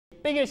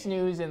biggest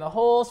news in the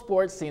whole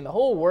sports scene, the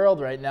whole world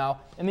right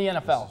now in the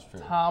NFL.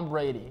 Tom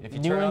Brady,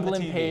 New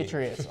England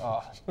Patriots.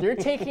 They're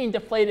taking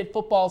deflated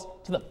footballs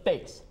to the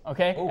face,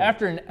 okay? Ooh.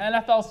 After an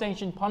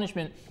NFL-sanctioned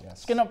punishment,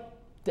 it's going to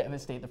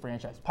devastate the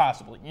franchise,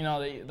 possibly. You know,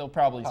 they'll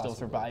probably still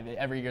survive it.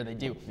 Every year they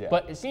do. Yeah.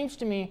 But it seems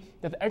to me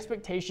that the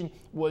expectation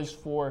was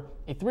for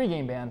a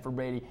 3-game ban for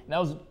Brady, and that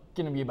was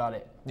going to be about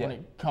it when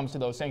it comes to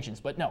those sanctions.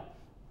 But no,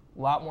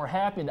 a lot more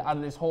happened out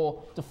of this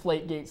whole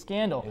Deflategate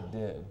scandal. It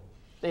did.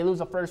 They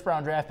lose a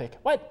first-round draft pick.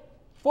 What?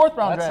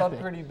 Fourth-round draft pick. That's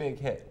a pretty big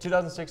hit.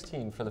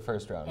 2016 for the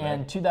first round, right?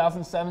 And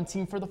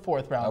 2017 for the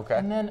fourth round. Okay.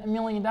 And then $1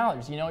 million.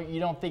 You know, you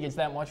don't think it's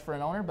that much for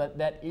an owner, but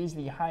that is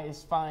the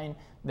highest fine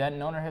that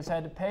an owner has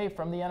had to pay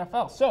from the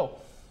NFL. So,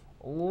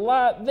 a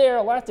lot there,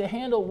 a lot to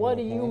handle. What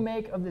do you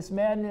make of this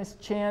madness,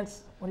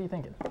 Chance? What are you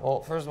thinking?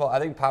 Well, first of all, I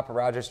think Papa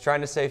Roger's trying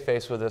to save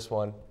face with this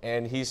one,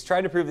 and he's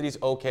trying to prove that he's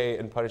okay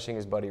in punishing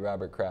his buddy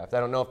Robert Kraft. I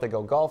don't know if they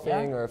go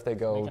golfing or if they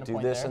go do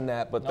this and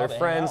that, but they're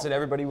friends, and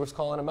everybody was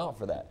calling him out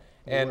for that.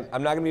 And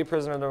I'm not going to be a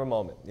prisoner of the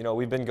moment. You know,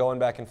 we've been going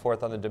back and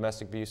forth on the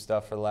domestic abuse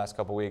stuff for the last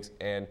couple weeks,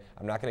 and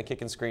I'm not going to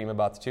kick and scream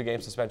about the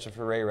 2-game suspension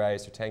for Ray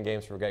Rice or 10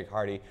 games for Greg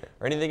Hardy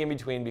or anything in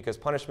between, because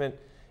punishment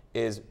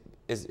is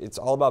it's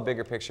all about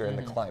bigger picture and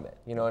the climate.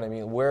 You know what I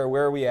mean? Where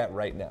are we at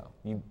right now?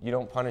 You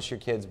don't punish your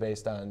kids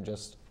based on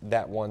just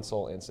that one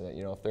sole incident.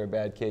 You know, if they're a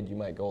bad kid, you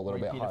might go a little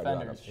bit harder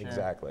on them. Sure.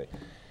 Exactly.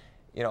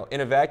 You know,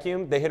 in a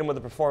vacuum, they hit him with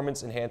a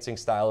performance-enhancing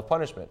style of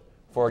punishment.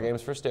 4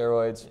 games for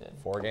steroids,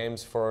 4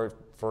 games for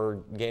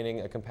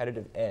gaining a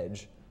competitive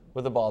edge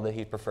with a ball that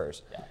he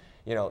prefers. Yeah.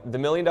 You know, the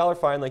 $1 million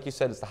fine, like you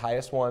said, is the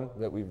highest one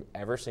that we've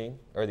ever seen,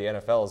 or the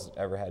NFL has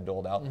ever had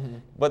doled out.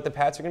 But the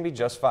Pats are going to be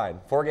just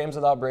fine. 4 games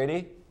without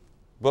Brady,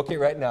 book it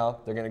right now.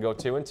 They're going to go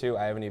 2-2.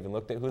 I haven't even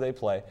looked at who they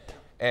play.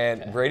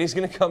 And Brady's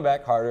going to come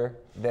back harder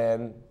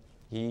than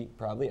he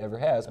probably ever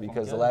has,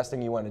 because the last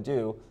thing you want to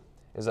do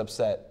is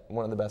upset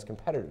one of the best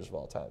competitors of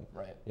all time.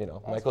 Right. You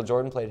know, Michael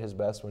Jordan played his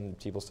best when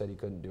people said he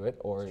couldn't do it,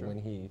 or when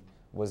he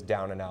was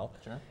down and out.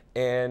 Sure.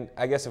 And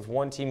I guess if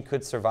one team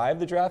could survive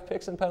the draft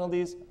picks and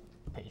penalties,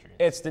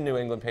 it's the New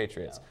England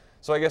Patriots. Yeah.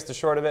 So I guess the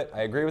short of it,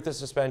 I agree with the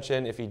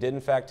suspension if he did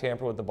in fact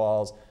tamper with the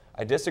balls.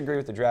 I disagree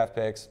with the draft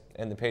picks,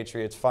 and the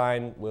Patriots'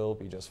 fine will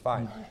be just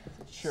fine.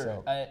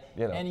 Sure. So,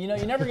 you know. And you know,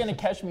 you're never going to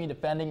catch me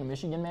defending a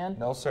Michigan man.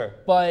 No, sir.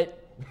 But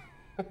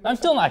I'm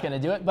still not going to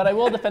do it, but I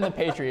will defend the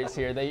Patriots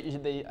here.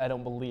 I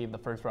don't believe the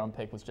first-round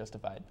pick was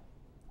justified.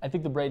 I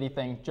think the Brady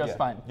thing, just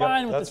fine.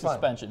 Fine with the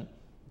suspension.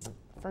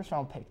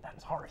 First-round pick, that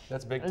is harsh.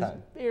 That's big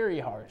time. Very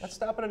harsh. That's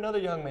stopping another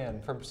young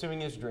man from pursuing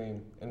his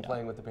dream and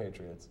playing with the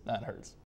Patriots. That hurts.